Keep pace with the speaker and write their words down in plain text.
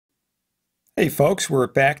Hey folks, we're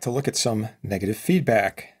back to look at some negative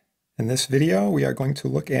feedback. In this video, we are going to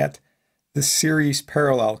look at the series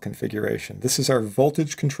parallel configuration. This is our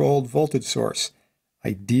voltage-controlled voltage source,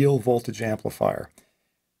 ideal voltage amplifier,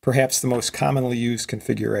 perhaps the most commonly used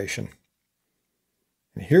configuration.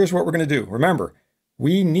 And here's what we're going to do. Remember,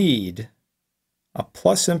 we need a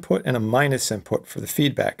plus input and a minus input for the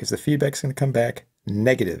feedback, because the feedback is going to come back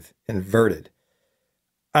negative, inverted.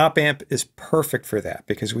 Op amp is perfect for that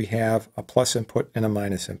because we have a plus input and a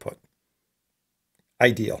minus input.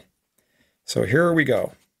 Ideal. So here we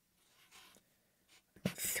go.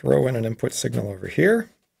 Throw in an input signal over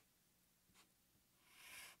here.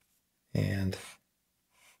 And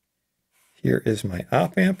here is my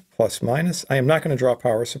op amp, plus minus. I am not going to draw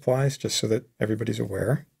power supplies, just so that everybody's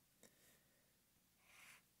aware.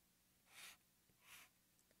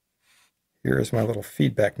 Here is my little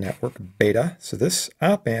feedback network, beta. So this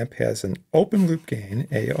op amp has an open loop gain,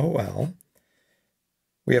 AOL.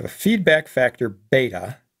 We have a feedback factor,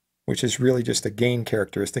 beta, which is really just a gain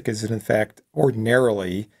characteristic, as in fact,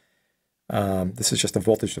 ordinarily, this is just a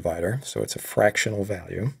voltage divider, so it's a fractional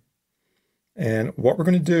value. And what we're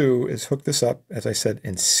going to do is hook this up, as I said,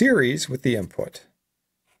 in series with the input.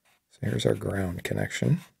 So here's our ground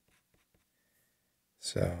connection.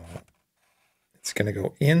 So it's going to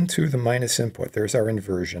go into the minus input. There's our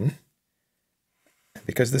inversion.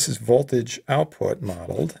 Because this is voltage output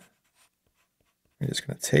modeled, we're just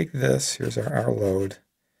going to take this, here's our load,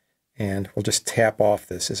 and we'll just tap off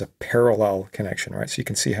this as a parallel connection, right? So you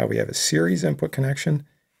can see how we have a series input connection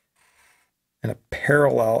and a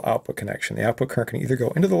parallel output connection. The output current can either go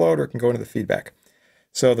into the load or it can go into the feedback.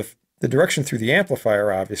 So the direction through the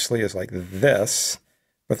amplifier, obviously, is like this,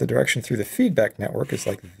 but the direction through the feedback network is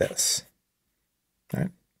like this.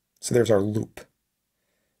 Right? So there's our loop.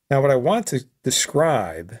 Now what I want to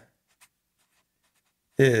describe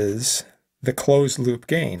is the closed loop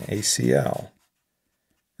gain, ACL.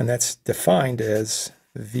 And that's defined as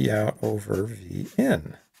V out over V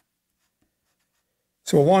in.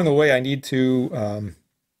 So along the way, I need to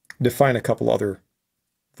define a couple other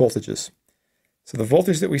voltages. So the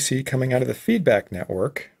voltage that we see coming out of the feedback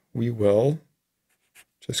network, we will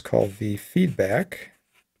just call V feedback.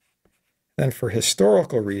 Then for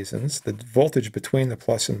historical reasons, the voltage between the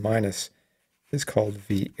plus and minus is called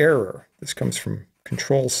V error. This comes from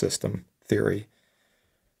control system theory.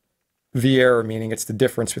 V error meaning it's the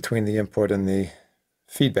difference between the input and the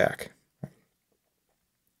feedback.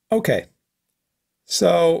 Okay,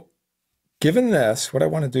 so given this, what I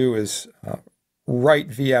want to do is write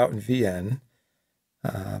V out and V in,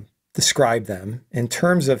 describe them in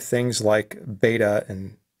terms of things like beta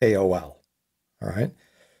and AOL, all right?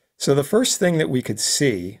 So the first thing that we could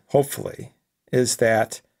see, hopefully, is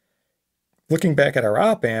that looking back at our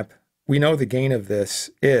op amp, we know the gain of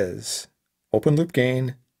this is open loop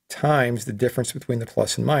gain times the difference between the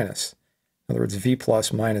plus and minus. In other words, V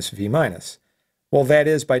plus minus V minus. Well, that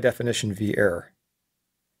is by definition V error.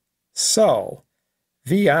 So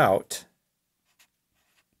V out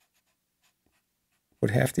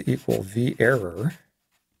would have to equal V error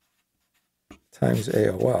times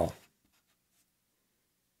AOL.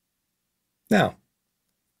 Now,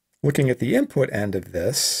 looking at the input end of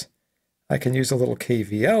this, I can use a little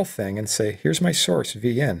KVL thing and say, here's my source,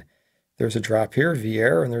 V in. There's a drop here, V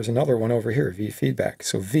error, and there's another one over here, V feedback.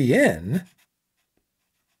 So V in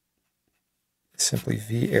is simply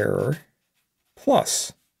V error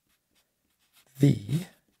plus V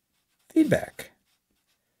feedback.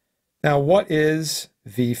 Now, what is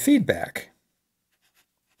V feedback?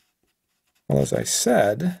 Well, as I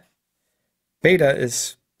said, beta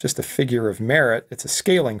is just a figure of merit. It's a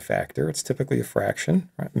scaling factor. It's typically a fraction,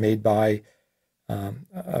 right, made by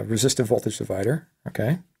a resistive voltage divider,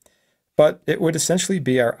 okay? But it would essentially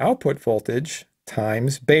be our output voltage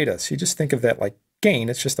times beta. So you just think of that like gain.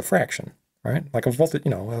 It's just a fraction, right? Like a voltage,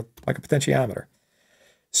 like a potentiometer.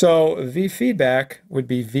 So V feedback would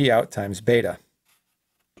be V out times beta.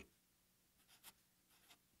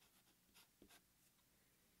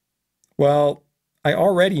 Well, I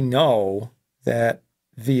already know that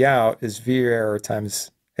V out is V error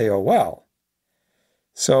times AOL.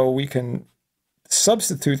 So we can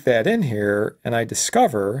substitute that in here, and I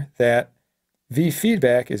discover that V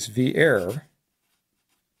feedback is V error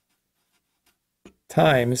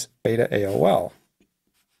times beta AOL.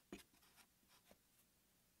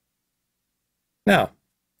 Now,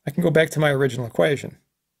 I can go back to my original equation.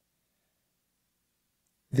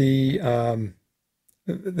 The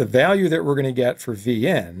value that we're going to get for V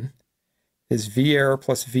in is V error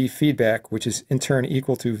plus V feedback, which is in turn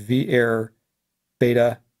equal to V error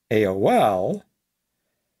beta AOL.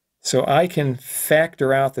 So I can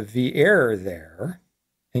factor out the V error there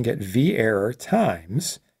and get V error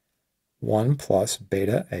times 1 plus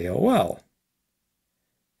beta AOL.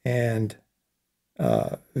 And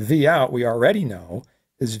V out, we already know,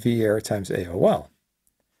 is V error times AOL.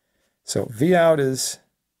 So V out is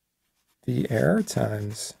V error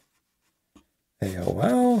times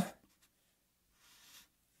AOL.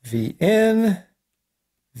 V in,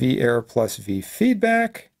 V error plus V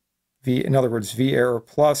feedback. In other words, V error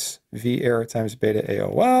plus V error times beta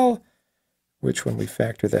AOL, which when we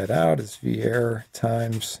factor that out is V error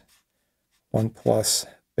times 1 plus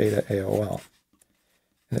beta AOL.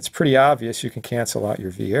 And it's pretty obvious you can cancel out your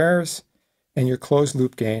V errors, and your closed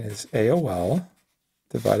loop gain is AOL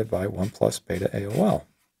divided by 1 plus beta AOL. Well,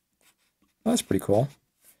 that's pretty cool.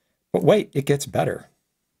 But wait, it gets better.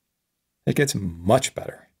 It gets much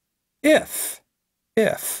better. If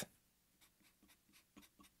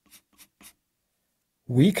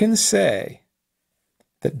we can say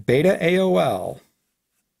that beta AOL,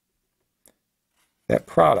 that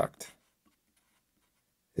product,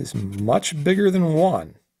 is much bigger than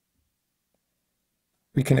 1,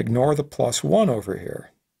 we can ignore the plus 1 over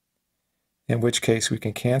here, in which case we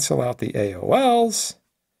can cancel out the AOLs,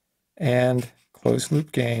 and closed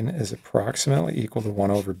loop gain is approximately equal to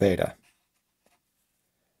 1 over beta.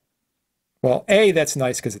 Well, A, that's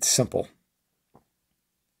nice because it's simple.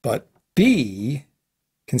 But B,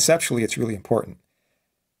 conceptually, it's really important.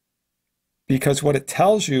 Because what it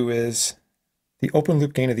tells you is the open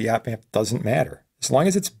loop gain of the op-amp doesn't matter. As long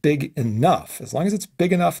as it's big enough, as long as it's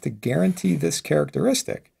big enough to guarantee this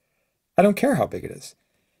characteristic, I don't care how big it is.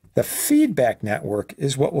 The feedback network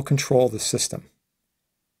is what will control the system.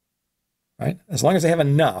 Right? As long as I have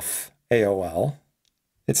enough AOL,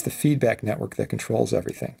 it's the feedback network that controls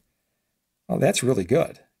everything. Well, that's really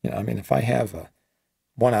good. I mean, if I have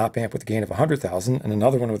one op-amp with a gain of 100,000 and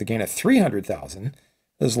another one with a gain of 300,000,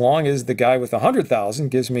 as long as the guy with 100,000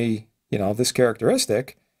 gives me, this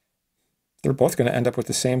characteristic, they're both going to end up with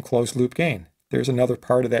the same closed loop gain. There's another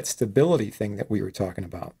part of that stability thing that we were talking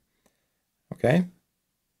about. Okay?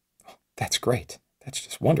 Oh, that's great. That's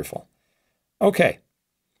just wonderful. Okay.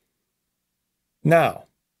 Now,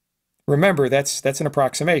 remember, that's an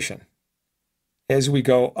approximation. As we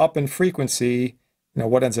go up in frequency,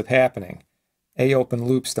 what ends up happening? A open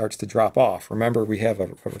loop starts to drop off. Remember, we have a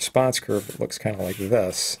response curve that looks kind of like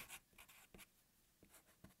this.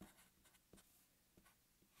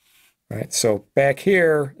 Right? So back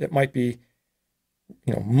here, it might be,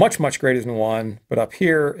 much, much greater than 1, but up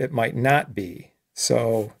here, it might not be.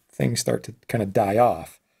 So things start to kind of die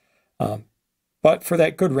off. But for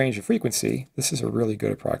that good range of frequency, this is a really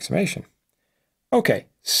good approximation. Okay,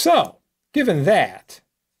 so given that,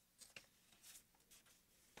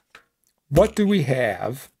 what do we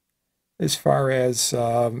have as far as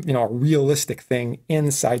a realistic thing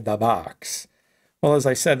inside the box? Well, as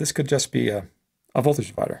I said, this could just be a voltage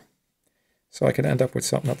divider. So I could end up with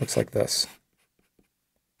something that looks like this.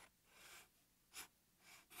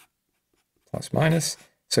 Plus minus.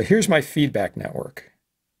 So here's my feedback network.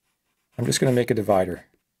 I'm just going to make a divider.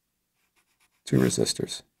 2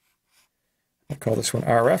 resistors. I'll call this one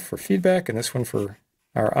RF for feedback and this one for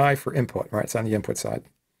RI for input. Right, it's on the input side.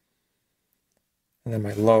 And then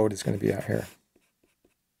my load is going to be out here.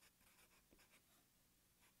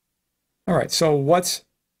 All right, so what's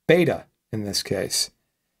beta in this case?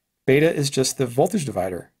 Beta is just the voltage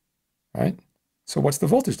divider, right? So what's the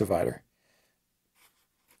voltage divider?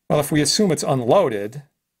 Well, if we assume it's unloaded,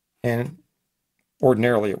 and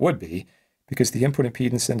ordinarily it would be, because the input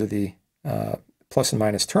impedance into the plus and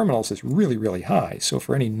minus terminals is really, really high. So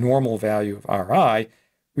for any normal value of Ri,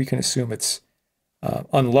 we can assume it's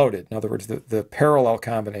unloaded. In other words, the parallel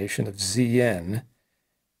combination of Zn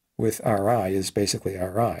with Ri is basically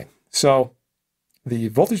Ri. So the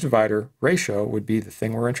voltage divider ratio would be the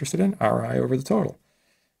thing we're interested in, Ri over the total.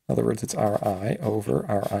 In other words, it's Ri over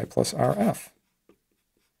Ri plus Rf.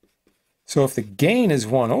 So if the gain is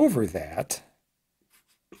 1 over that,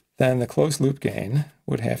 then the closed loop gain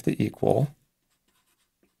would have to equal,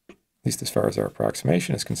 at least as far as our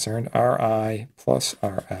approximation is concerned, Ri plus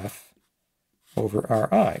Rf over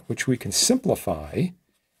Ri, which we can simplify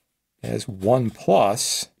as 1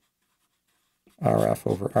 plus Rf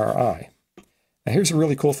over Ri. Now here's a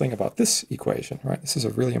really cool thing about this equation, right? This is a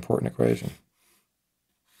really important equation.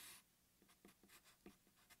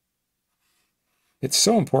 It's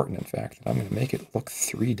so important, in fact, that I'm going to make it look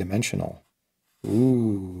 3-dimensional.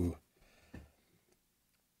 Ooh.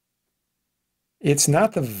 It's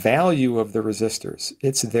not the value of the resistors,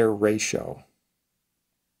 it's their ratio.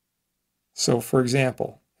 So for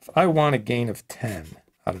example, if I want a gain of 10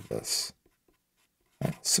 out of this,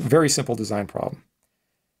 It's a very simple design problem.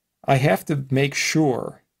 I have to make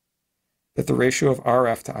sure that the ratio of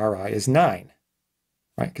RF to RI is 9,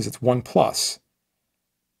 right? Because it's 1 plus.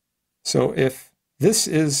 So if this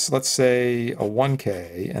is, let's say, a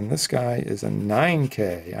 1K, and this guy is a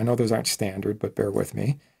 9K, I know those aren't standard, but bear with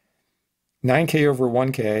me. 9K over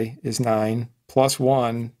 1K is 9, plus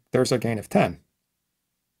 1, there's a gain of 10.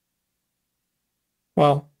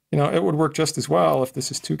 Well, it would work just as well if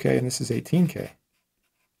this is 2K and this is 18K.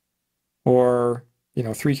 Or,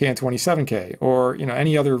 3K and 27K. Or,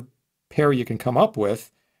 any other pair you can come up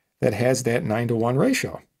with that has that 9-to-1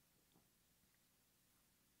 ratio.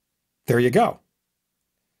 There you go.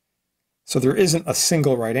 So there isn't a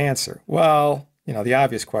single right answer. Well, the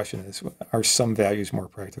obvious question is, are some values more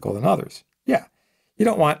practical than others? Yeah. You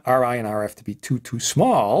don't want RI and RF to be too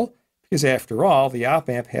small, because after all, the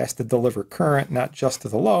op-amp has to deliver current not just to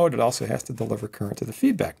the load, it also has to deliver current to the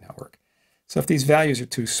feedback network. So if these values are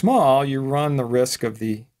too small, you run the risk of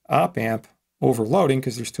the op-amp overloading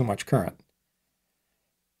because there's too much current.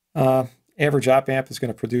 Average op-amp is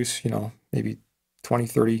going to produce, maybe 20,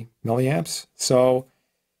 30 milliamps. So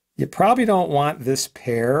you probably don't want this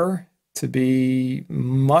pair to be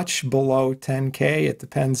much below 10K. It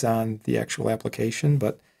depends on the actual application,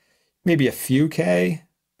 but maybe a few K.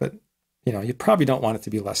 But, you probably don't want it to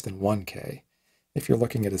be less than 1K if you're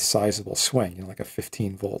looking at a sizable swing, like a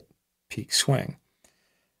 15-volt peak swing.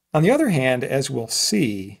 On the other hand, as we'll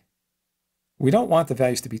see, we don't want the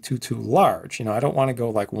values to be too large. I don't want to go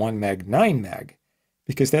like 1 meg, 9 meg,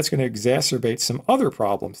 because that's going to exacerbate some other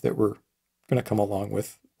problems that we're going to come along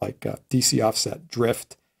with, like DC offset,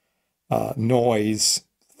 drift, noise,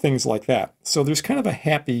 things like that. So there's kind of a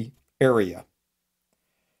happy area.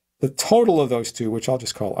 The total of those two, which I'll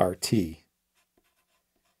just call RT, RI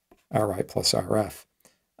plus RF,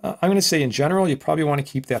 I'm going to say in general, you probably want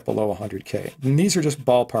to keep that below 100K. And these are just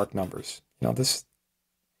ballpark numbers.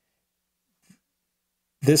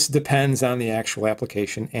 This depends on the actual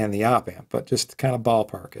application and the op-amp, but just to kind of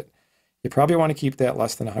ballpark it. You probably want to keep that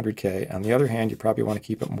less than 100K. On the other hand, you probably want to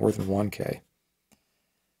keep it more than 1K.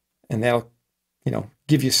 And that'll,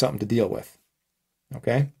 give you something to deal with.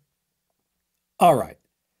 Okay? All right.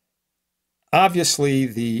 Obviously,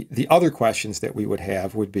 the other questions that we would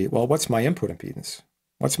have would be, well, what's my input impedance?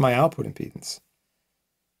 What's my output impedance?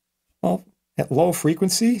 Well, at low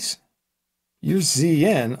frequencies, your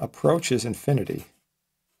Zn approaches infinity.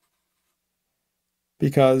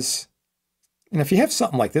 Because if you have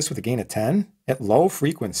something like this with a gain of 10, at low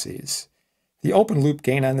frequencies, the open loop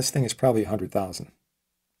gain on this thing is probably 100,000.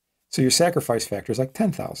 So your sacrifice factor is like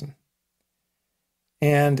 10,000.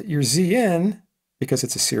 And your Zn, because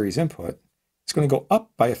it's a series input, it's going to go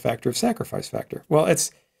up by a factor of sacrifice factor. Well,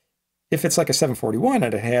 if it's like a 741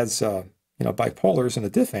 and it has bipolars and a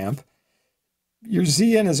diff amp, your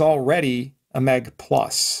Zn is already a meg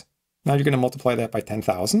plus. Now you're going to multiply that by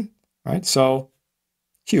 10,000, right? So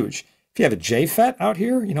huge. If you have a JFET out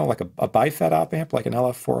here, like a BiFET op amp, like an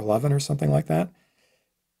LF411 or something like that,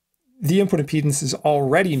 the input impedance is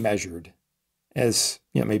already measured as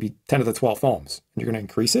maybe 10 to the 12th ohms. And you're going to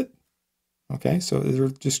increase it. Okay, so they're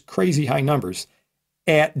just crazy high numbers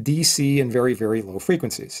at DC and very, very low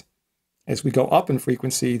frequencies. As we go up in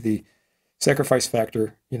frequency, the sacrifice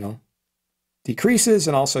factor, decreases,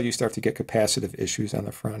 and also you start to get capacitive issues on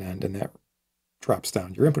the front end, and that drops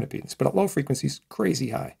down your input impedance. But at low frequencies, crazy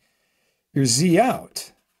high. Your Z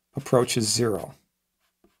out approaches 0.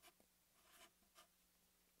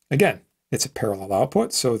 Again, it's a parallel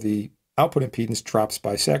output, so the output impedance drops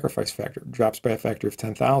by sacrifice factor, drops by a factor of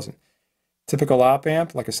 10,000. Typical op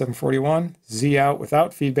amp, like a 741, Z out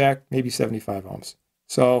without feedback, maybe 75 ohms.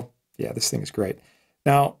 So yeah, this thing is great.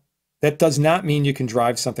 Now, that does not mean you can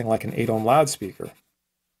drive something like an 8-ohm loudspeaker,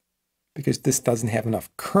 because this doesn't have enough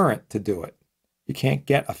current to do it. You can't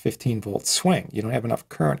get a 15-volt swing. You don't have enough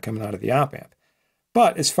current coming out of the op amp.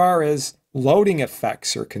 But as far as loading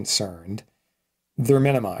effects are concerned, they're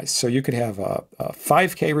minimized. So you could have a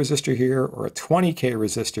 5K resistor here or a 20K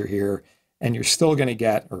resistor here, and you're still going to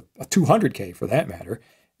get, or a 200K for that matter,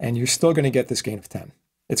 and you're still going to get this gain of 10.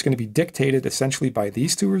 It's going to be dictated essentially by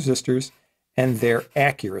these two resistors and their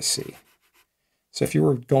accuracy. So if you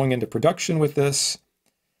were going into production with this,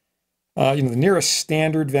 the nearest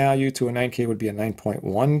standard value to a 9K would be a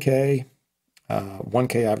 9.1K.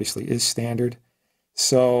 1K obviously is standard.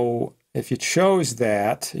 So if you chose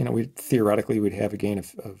that, theoretically we'd have a gain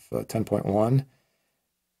of 10.1.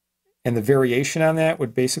 And the variation on that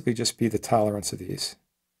would basically just be the tolerance of these,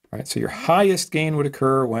 right? So your highest gain would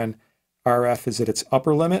occur when RF is at its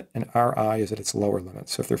upper limit and RI is at its lower limit.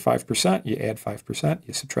 So if they're 5%, you add 5%,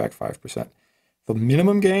 you subtract 5%. The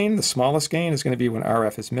minimum gain, the smallest gain, is going to be when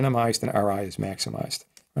RF is minimized and RI is maximized.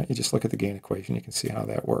 Right? You just look at the gain equation, you can see how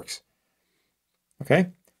that works. Okay?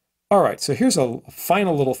 All right, so here's a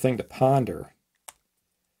final little thing to ponder.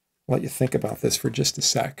 I'll let you think about this for just a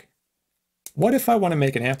sec. What if I want to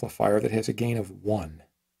make an amplifier that has a gain of 1?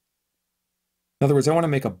 In other words, I want to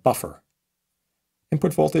make a buffer.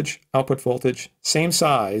 Input voltage, output voltage, same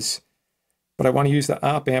size, but I want to use the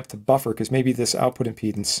op amp to buffer because maybe this output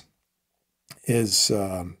impedance is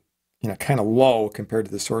kind of low compared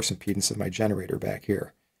to the source impedance of my generator back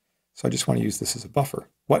here. So I just want to use this as a buffer.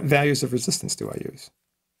 What values of resistance do I use?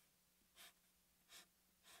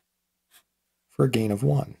 For a gain of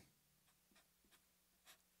 1.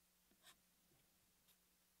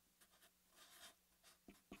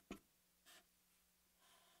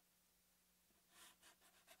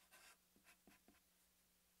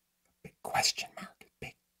 Big question mark.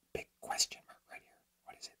 Big question mark right here.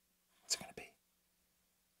 What is it? What's it going to be?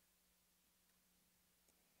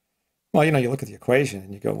 Well, you look at the equation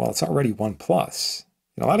and you go, well, it's already 1 plus.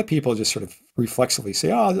 A lot of people just sort of reflexively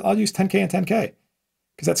say, oh, I'll use 10K and 10K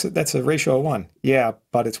because that's a ratio of 1. Yeah,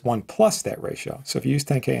 but it's 1 plus that ratio. So if you use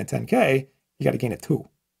 10K and 10K, you got to gain a 2.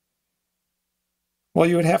 Well,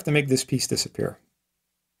 you would have to make this piece disappear.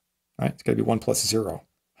 Right? It's got to be 1 plus 0.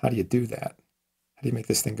 How do you do that? How do you make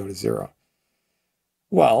this thing go to 0?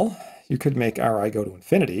 Well, you could make Ri go to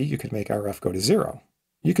infinity. You could make Rf go to 0.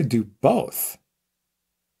 You could do both.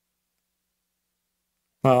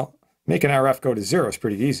 Well, making Rf go to 0 is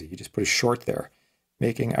pretty easy. You just put a short there.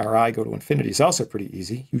 Making Ri go to infinity is also pretty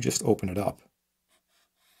easy. You just open it up.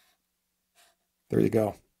 There you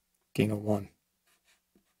go. Gain of 1.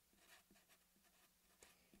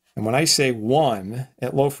 And when I say 1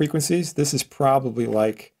 at low frequencies, this is probably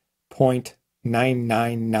like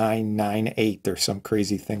 0.99998 or some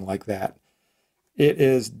crazy thing like that. It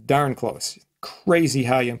is darn close. Crazy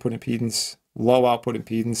high input impedance, low output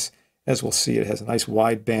impedance. As we'll see, it has a nice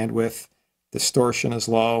wide bandwidth. Distortion is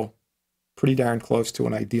low. Pretty darn close to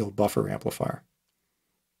an ideal buffer amplifier.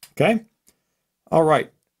 Okay? All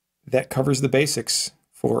right. That covers the basics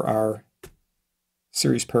for our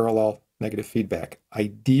series parallel negative feedback.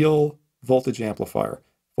 Ideal voltage amplifier.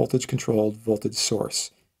 Voltage controlled voltage source.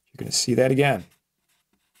 You're going to see that again.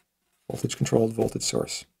 Voltage controlled voltage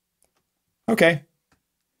source. Okay.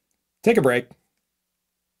 Take a break.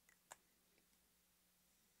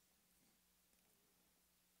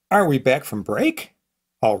 Are we back from break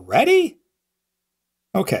already?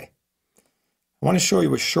 Okay. I want to show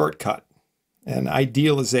you a shortcut, an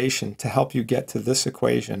idealization to help you get to this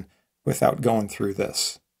equation without going through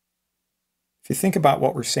this. If you think about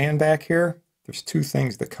what we're saying back here, there's 2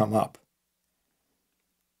 things that come up.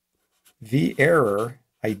 V error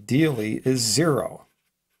ideally is 0.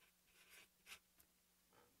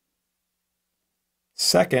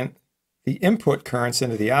 Second, the input currents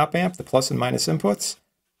into the op amp, the plus and minus inputs,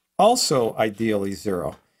 also ideally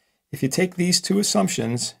 0. If you take these 2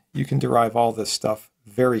 assumptions, you can derive all this stuff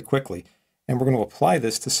very quickly. And we're going to apply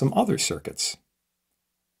this to some other circuits.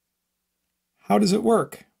 How does it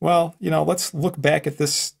work? Well, let's look back at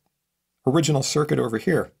this original circuit over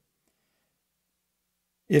here.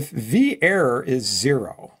 If V error is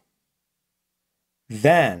 0,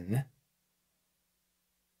 then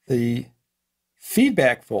the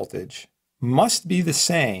feedback voltage must be the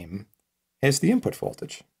same as the input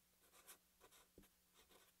voltage.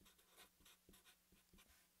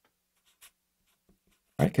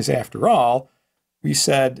 Right? Because after all, we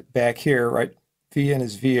said back here, right, V in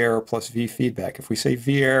is V error plus V feedback. If we say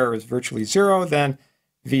V error is virtually 0, then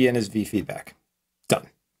V in is V feedback. Done.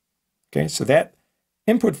 Okay, so that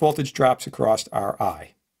input voltage drops across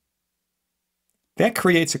Ri. That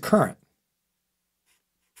creates a current.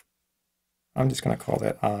 I'm just going to call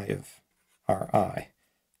that I of Ri.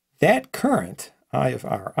 That current, I of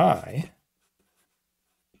Ri,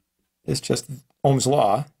 is just Ohm's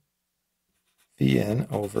law, V in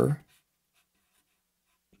over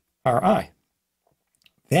Ri.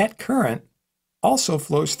 That current also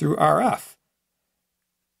flows through RF.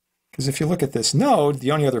 Because if you look at this node,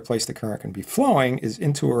 the only other place the current can be flowing is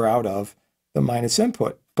into or out of the minus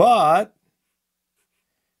input. But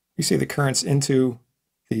you see the currents into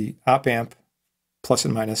the op amp plus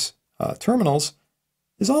and minus terminals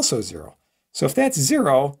is also 0. So if that's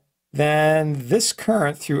 0, then this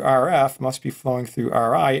current through RF must be flowing through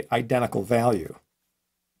Ri, identical value.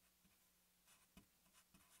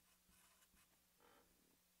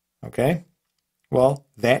 Okay? Well,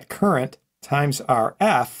 that current times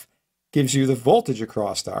RF gives you the voltage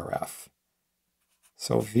across RF.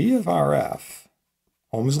 So V of RF,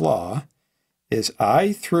 Ohm's law, is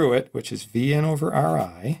I through it, which is V in over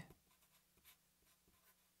Ri,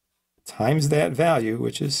 times that value,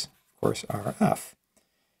 which is, of course, RF.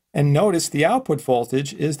 And notice the output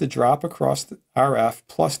voltage is the drop across the RF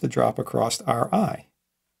plus the drop across RI.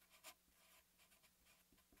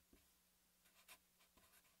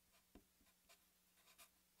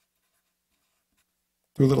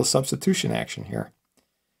 Do a little substitution action here.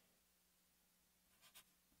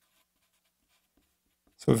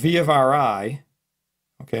 So V of Ri,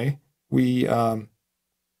 okay, we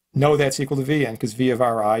know that's equal to Vn because V of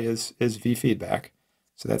Ri is V feedback.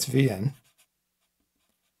 So that's Vn.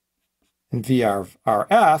 And V of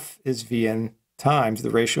Rf is Vn times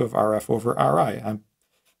the ratio of Rf over Ri. I'm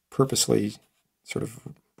purposely sort of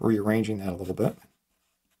rearranging that a little bit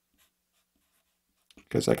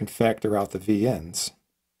because I can factor out the Vn's.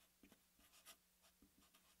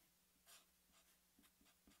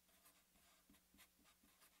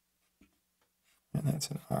 And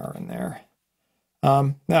that's an R in there.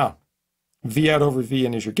 Now, V out over V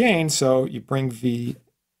in is your gain, so you bring V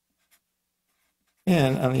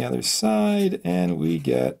in on the other side, and we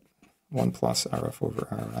get 1 plus RF over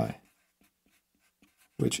RI,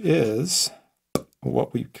 which is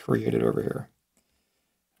what we created over here.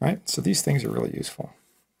 Right? So these things are really useful.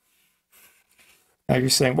 Now you're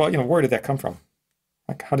saying, well, where did that come from?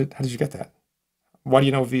 Like, how did you get that? Why do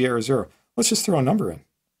you know V error is 0? Let's just throw a number in.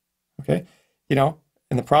 Okay?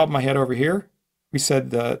 In the problem I had over here, we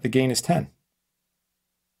said the gain is 10.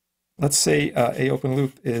 Let's say a open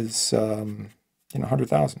loop is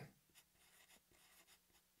 100,000.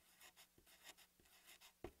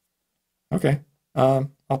 Okay, I'll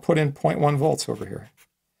put in 0.1 volts over here.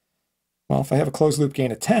 Well, if I have a closed loop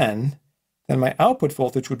gain of 10, then my output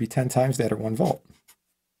voltage would be 10 times that, or 1 volt.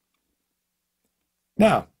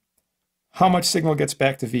 Now, how much signal gets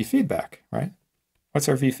back to V feedback, right? What's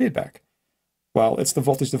our V feedback? Well, it's the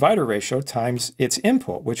voltage divider ratio times its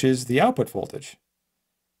input, which is the output voltage.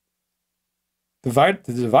 The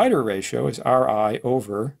divider ratio is Ri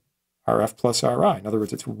over Rf plus Ri. In other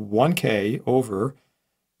words, it's 1K over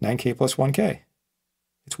 9K plus 1K.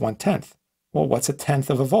 It's 1/10. Well, what's a tenth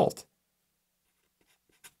of a volt?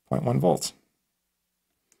 0.1 volts.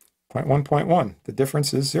 0.1. The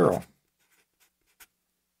difference is 0.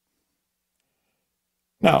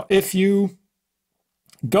 Now, if you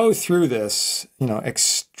go through this,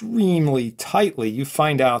 extremely tightly, you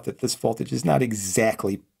find out that this voltage is not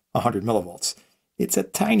exactly 100 millivolts. It's a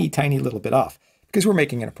tiny, tiny little bit off because we're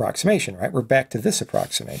making an approximation, right? We're back to this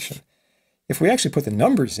approximation. If we actually put the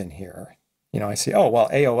numbers in here, I say, oh, well,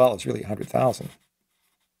 AOL is really 100,000.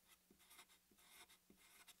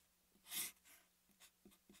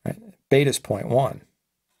 Right? Beta is 0.1.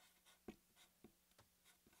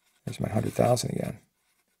 There's my 100,000 again.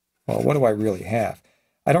 Well, what do I really have?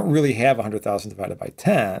 I don't really have 100,000 divided by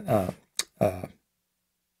 10. I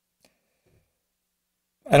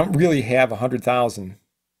don't really have 100,000,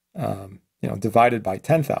 divided by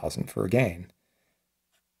 10,000 for a gain.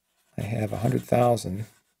 I have 100,000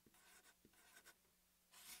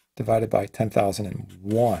 divided by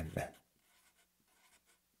 10,001.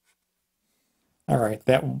 All right,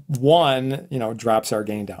 that 1, drops our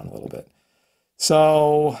gain down a little bit.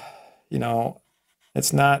 So,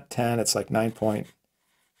 it's not 10, it's like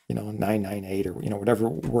 9.998 or whatever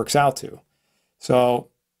it works out to. So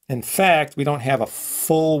in fact, we don't have a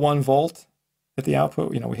full 1 volt at the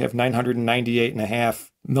output. We have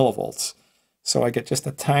 998.5 millivolts. So I get just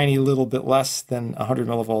a tiny little bit less than 100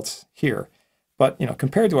 millivolts here. But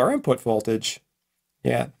compared to our input voltage,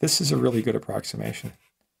 yeah, this is a really good approximation.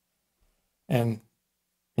 And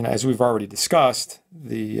as we've already discussed,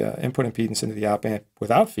 the input impedance into the op amp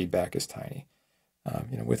without feedback is tiny.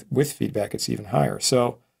 With feedback, it's even higher.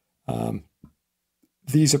 So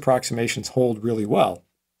these approximations hold really well.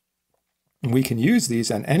 And we can use these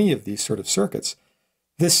on any of these sort of circuits.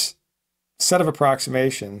 This set of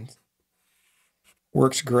approximations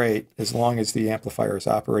works great as long as the amplifier is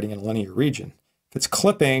operating in a linear region. If it's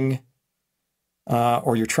clipping,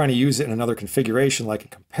 or you're trying to use it in another configuration like a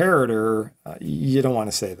comparator, you don't want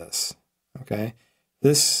to say this, okay?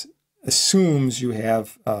 This assumes you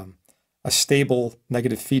have a stable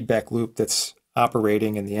negative feedback loop that's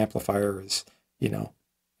operating and the amplifier is,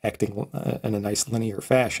 acting in a nice linear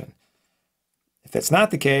fashion. If that's not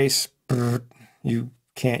the case, you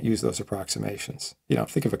can't use those approximations.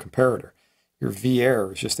 Think of a comparator. Your V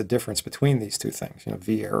error is just the difference between these two things.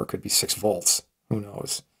 V error could be 6 volts. Who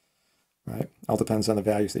knows, right? All depends on the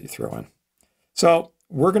values that you throw in. So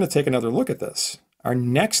we're going to take another look at this. Our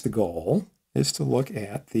next goal is to look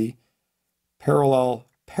at the parallel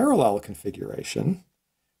configuration,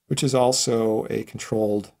 which is also a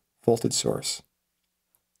controlled voltage source.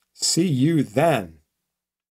 See you then.